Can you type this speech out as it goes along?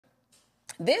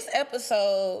This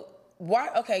episode,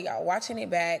 okay, y'all, watching it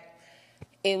back,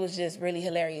 it was just really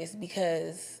hilarious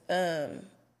because I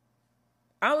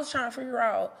was trying to figure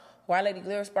out why Lady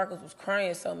Glitter Sparkles was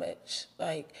crying so much.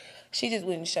 Like, she just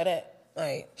wouldn't shut up.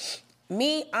 Like,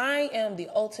 me, I am the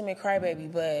ultimate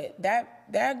crybaby, but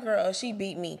that girl, she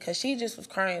beat me because she just was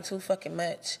crying too fucking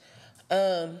much.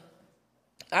 I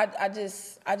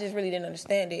just really didn't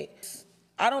understand it.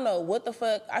 I don't know what the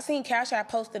fuck. I seen Kash, I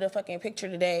posted a fucking picture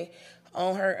today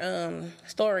on her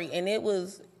story, and it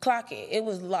was clock it. It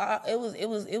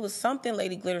was something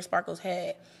Lady Glitter Sparkles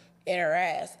had in her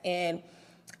ass, and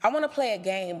I want to play a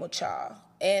game with y'all.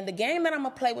 And the game that I'm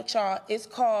gonna play with y'all is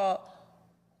called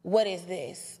What Is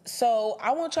This? So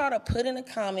I want y'all to put in the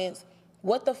comments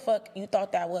what the fuck you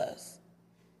thought that was.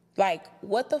 Like,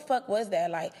 what the fuck was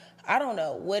that? Like, I don't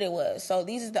know what it was. So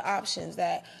these are the options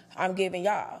that I'm giving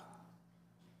y'all.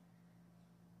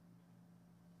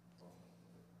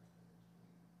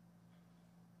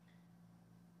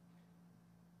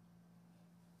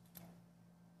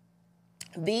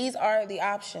 These are the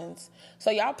options.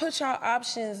 So y'all put y'all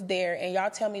options there and y'all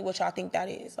tell me what y'all think that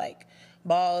is. Like,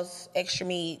 balls, extra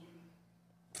meat,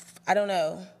 I don't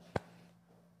know.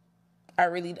 I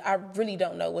really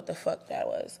don't know what the fuck that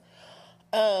was.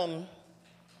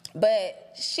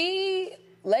 But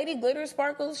Lady Glitter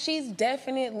Sparkles, she's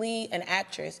definitely an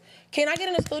actress. Can I get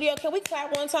in the studio? Can we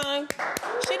clap one time?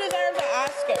 She deserves an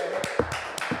Oscar.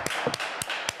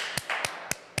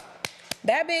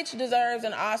 That bitch deserves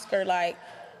an Oscar. Like,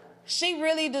 she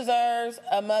really deserves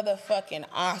a motherfucking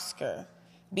Oscar.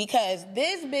 Because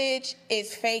this bitch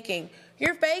is faking.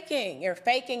 You're faking. You're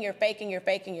faking. You're faking. You're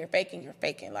faking. You're faking. You're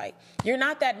faking. Like, you're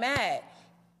not that mad.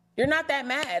 You're not that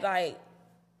mad. Like,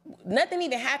 nothing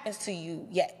even happens to you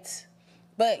yet.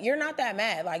 But you're not that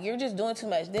mad. Like, you're just doing too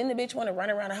much. Then the bitch want to run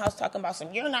around the house talking about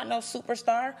you're not no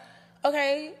superstar.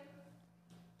 Okay.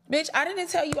 Bitch, I didn't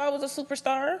tell you I was a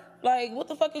superstar. Like, what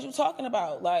the fuck is you talking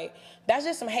about? Like, that's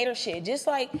just some hater shit. Just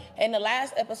like in the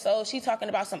last episode, she talking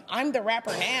about I'm the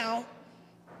rapper now.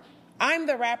 I'm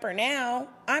the rapper now.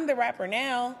 I'm the rapper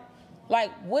now.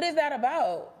 Like, what is that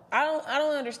about? I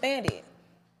don't understand it.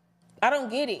 I don't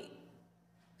get it.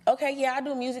 Okay, yeah, I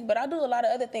do music, but I do a lot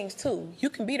of other things too. You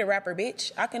can be the rapper,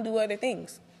 bitch. I can do other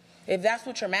things. If that's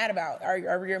what you're mad about. Are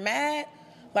you mad?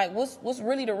 Like, what's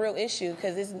really the real issue?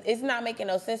 Because it's not making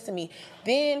no sense to me.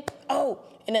 Then,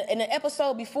 in the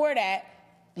episode before that,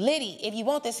 Liddy, if you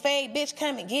want this fade, bitch,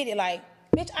 come and get it. Like,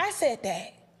 bitch, I said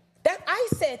that. I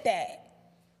said that.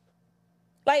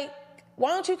 Like, why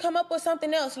don't you come up with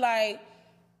something else? Like,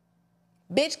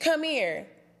 bitch, come here.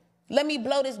 Let me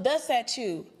blow this dust at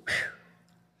you.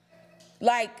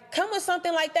 Like, come with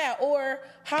something like that. Or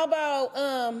how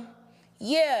about,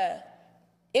 yeah,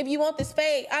 if you want this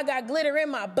fade, I got glitter in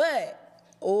my butt.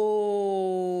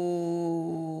 Oh,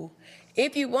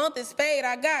 if you want this fade,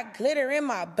 I got glitter in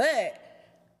my butt.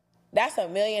 That's $1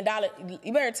 million.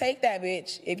 You better take that,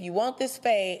 bitch. If you want this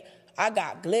fade, I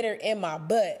got glitter in my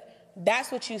butt.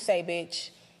 That's what you say, bitch.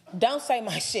 Don't say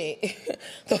my shit.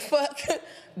 The fuck?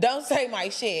 Don't say my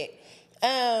shit.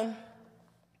 And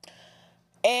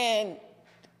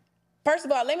first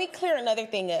of all, let me clear another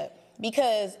thing up.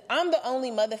 Because I'm the only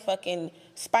motherfucking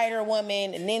Spider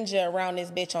Woman ninja around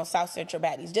this bitch on South Central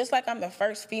Baddies. Just like I'm the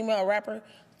first female rapper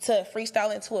to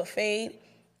freestyle into a fade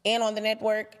and on the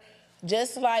network.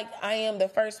 Just like I am the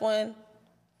first one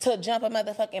to jump a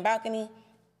motherfucking balcony.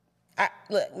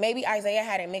 Look, maybe Isaiah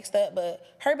had it mixed up, but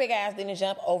her big ass didn't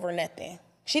jump over nothing.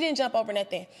 She didn't jump over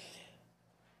nothing.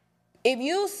 If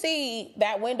you see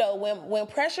that window, when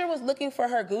Pressure was looking for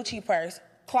her Gucci purse,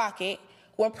 clock it.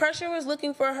 When Pressure was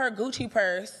looking for her Gucci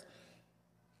purse,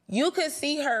 you could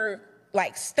see her,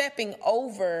 like, stepping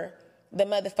over the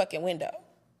motherfucking window.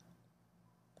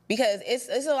 Because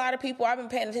it's a lot of people, I've been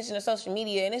paying attention to social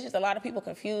media, and it's just a lot of people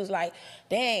confused, like,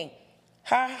 dang,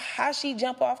 how she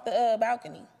jump off the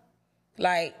balcony?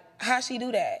 Like, how she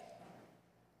do that?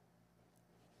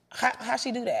 How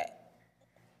she do that?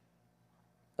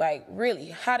 Like, really,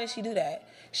 how did she do that?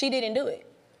 She didn't do it.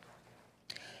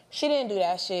 She didn't do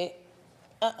that shit.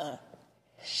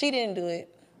 She didn't do it.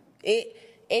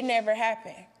 It never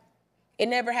happened. It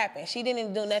never happened. She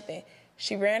didn't do nothing.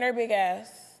 She ran her big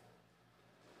ass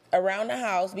around the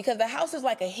house because the house is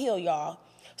like a hill, y'all.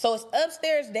 So it's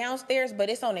upstairs, downstairs,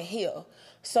 but it's on a hill.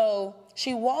 So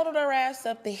she waddled her ass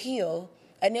up the hill,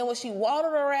 and then when she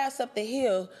waddled her ass up the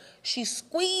hill, she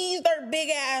squeezed her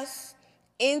big ass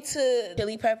into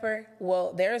chili pepper.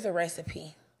 Well, there is a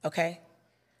recipe, okay?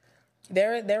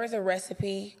 There is a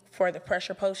recipe for the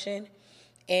pressure potion,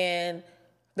 and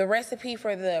the recipe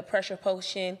for the pressure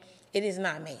potion, it is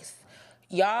not mace.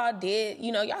 Y'all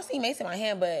see mace in my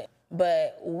hand, but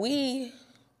But we're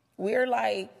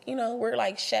like, we're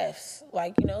like chefs,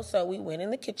 like, so we went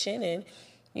in the kitchen and,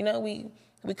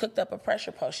 we cooked up a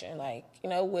pressure potion, like,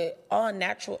 with all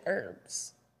natural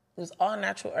herbs. It was all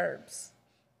natural herbs.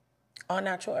 All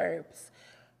natural herbs.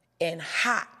 And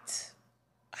hot.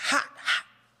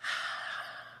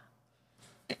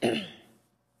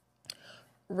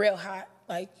 Real hot,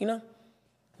 like,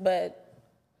 But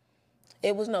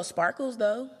it was no sparkles,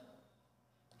 though.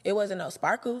 It wasn't no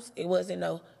sparkles. It wasn't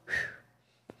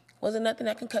nothing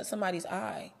that can cut somebody's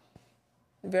eye.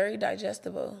 Very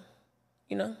digestible,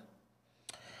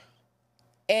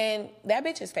 And that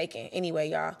bitch is faking anyway,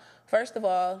 y'all. First of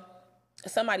all,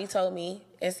 somebody told me,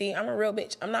 and see, I'm a real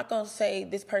bitch. I'm not going to say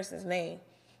this person's name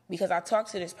because I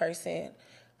talked to this person.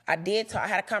 I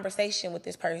had a conversation with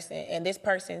this person, and this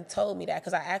person told me that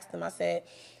because I asked them, I said,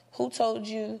 who told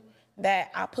you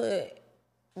that I put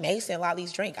Mace in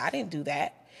Lolly's drink? I didn't do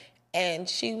that. And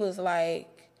she was like,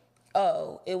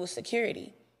 oh, it was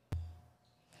security.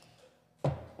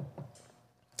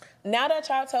 Now that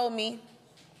y'all told me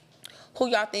who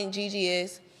y'all think Gigi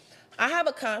is, I have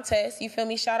a contest, you feel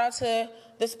me? Shout out to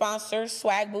the sponsor,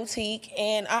 Swag Boutique.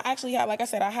 And I actually have, like I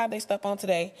said, I have their stuff on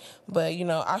today. But,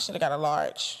 I should have got a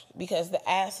large because the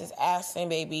ass is assing,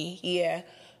 baby.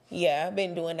 Yeah, I've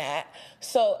been doing that.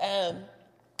 So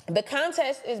the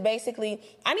contest is basically,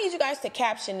 I need you guys to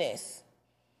caption this.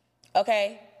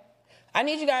 Okay? I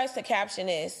need you guys to caption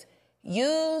this.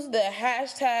 Use the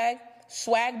hashtag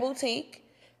Swag Boutique.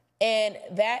 And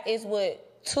that is with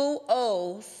 2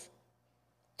 O's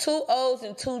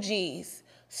and 2 G's.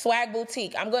 Swag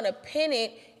Boutique. I'm going to pin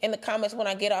it in the comments when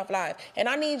I get off live. And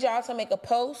I need y'all to make a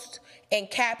post and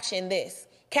caption this.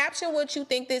 Caption what you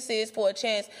think this is for a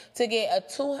chance to get a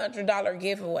 $200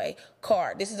 giveaway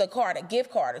card. This is a card, a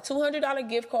gift card, a $200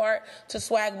 gift card to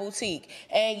Swag Boutique.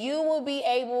 And you will be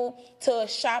able to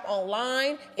shop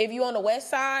online. If you're on the west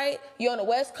side, you're on the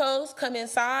west coast, come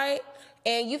inside.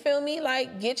 And you feel me?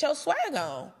 Like, get your swag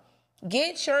on.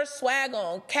 Get your swag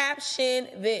on. Caption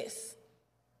this.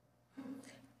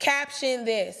 Caption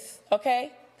this,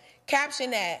 okay?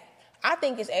 Caption that. I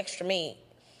think it's extra meat.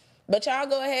 But y'all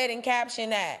go ahead and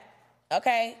caption that,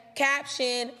 okay?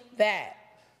 Caption that.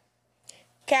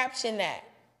 Caption that.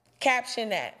 Caption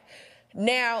that.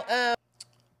 Now,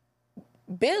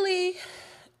 Billy.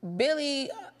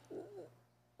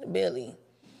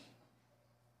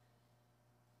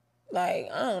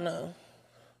 Like, I don't know.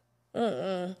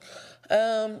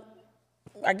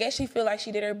 I guess she feel like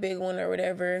she did her big one or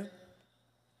whatever.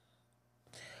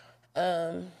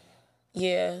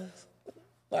 Yeah.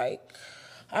 Like,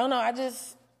 I don't know,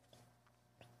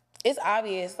 it's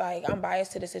obvious, like, I'm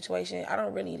biased to the situation. I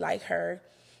don't really like her,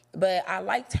 but I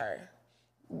liked her.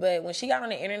 But when she got on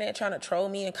the internet trying to troll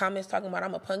me in comments talking about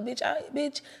I'm a punk bitch,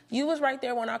 bitch, you was right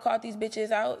there when I called these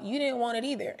bitches out. You didn't want it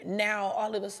either. Now,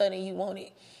 all of a sudden, you want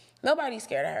it. Nobody's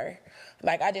scared of her.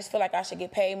 Like, I just feel like I should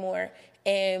get paid more.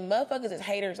 And motherfuckers is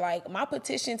haters. Like, my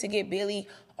petition to get Billy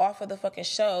off of the fucking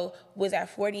show was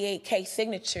at 48K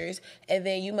signatures, and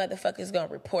then you motherfuckers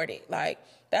gonna report it. Like,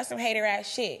 that's some hater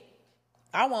ass shit.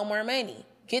 I want more money.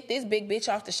 Get this big bitch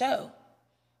off the show.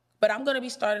 But I'm going to be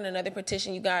starting another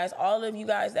petition, you guys. All of you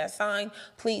guys that signed,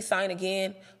 please sign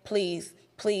again. Please,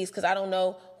 because I don't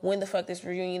know when the fuck this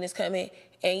reunion is coming.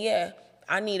 And yeah,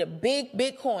 I need a big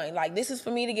Bitcoin. Like, this is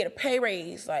for me to get a pay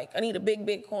raise. Like, I need a big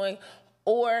Bitcoin.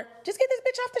 Or just get this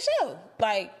bitch off the show.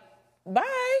 Like,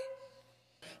 bye.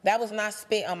 That was not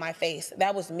spit on my face.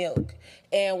 That was milk.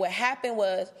 And what happened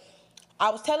was, I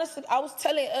was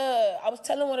telling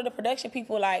one of the production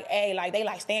people, like, hey, like, they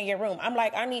like, stay in your room. I'm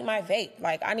like, I need my vape.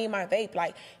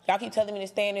 Like, y'all keep telling me to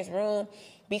stay in this room.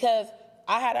 Because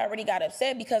I had already got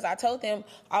upset because I told them,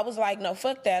 I was like, no,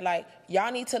 fuck that. Like,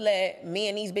 y'all need to let me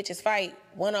and these bitches fight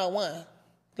one-on-one.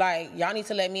 Like, y'all need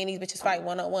to let me and these bitches fight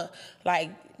one-on-one. Like,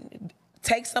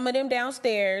 take some of them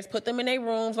downstairs, put them in their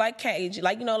rooms like cage,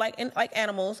 like, like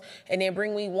animals, and then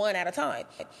bring me one at a time.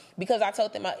 Because I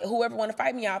told them, whoever want to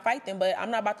fight me, I'll fight them, but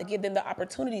I'm not about to give them the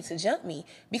opportunity to jump me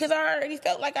because I already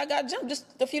felt like I got jumped just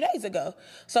a few days ago.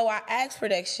 So I asked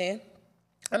production.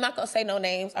 I'm not going to say no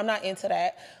names. I'm not into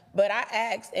that. But I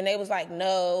asked, and they was like,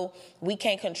 no, we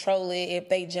can't control it if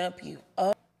they jump you.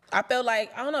 I felt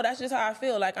like, I don't know, that's just how I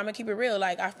feel. Like, I'm going to keep it real.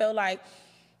 Like, I felt like,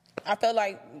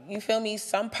 you feel me,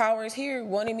 some powers here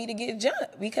wanted me to get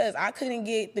jumped because I couldn't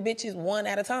get the bitches one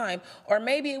at a time. Or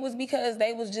maybe it was because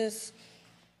they was just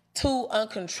too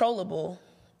uncontrollable,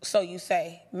 so you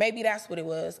say. Maybe that's what it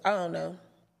was. I don't know.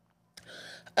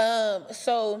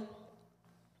 So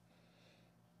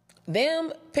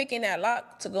them picking that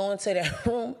lock to go into that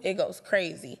room, it goes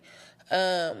crazy.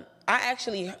 I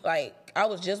actually, like, I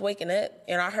was just waking up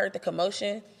and I heard the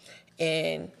commotion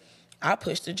and I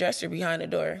pushed the dresser behind the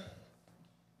door.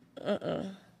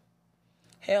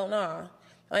 Hell nah.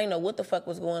 I didn't know what the fuck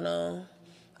was going on.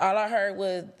 All I heard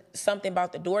was something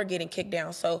about the door getting kicked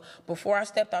down. So before I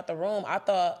stepped out the room, I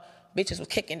thought bitches was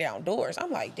kicking down doors.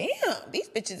 I'm like, damn, these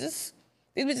bitches is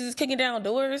kicking down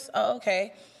doors? Oh,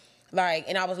 okay. Like,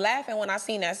 and I was laughing when I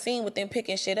seen that scene with them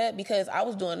picking shit up because I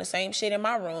was doing the same shit in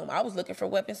my room. I was looking for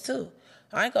weapons too.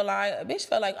 I ain't gonna lie, a bitch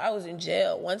felt like I was in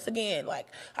jail once again. Like,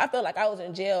 I felt like I was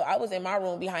in jail. I was in my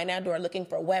room behind that door looking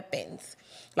for weapons.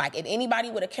 Like, if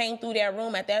anybody would have came through that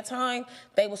room at that time,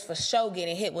 they was for sure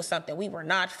getting hit with something. We were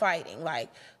not fighting. Like,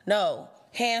 no,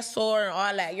 hand sore and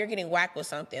all that. You're getting whacked with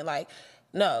something. Like,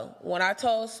 no. When I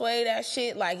told Sway that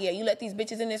shit, like, yeah, you let these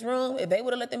bitches in this room. If they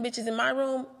would have let them bitches in my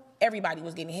room, everybody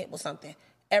was getting hit with something.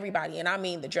 Everybody. And I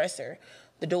mean the dresser,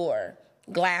 the door,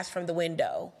 glass from the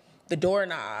window, the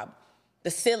doorknob, the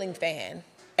ceiling fan,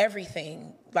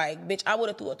 everything. Like, bitch, I would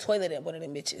have threw a toilet at one of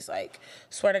them bitches. Like,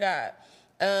 swear to God.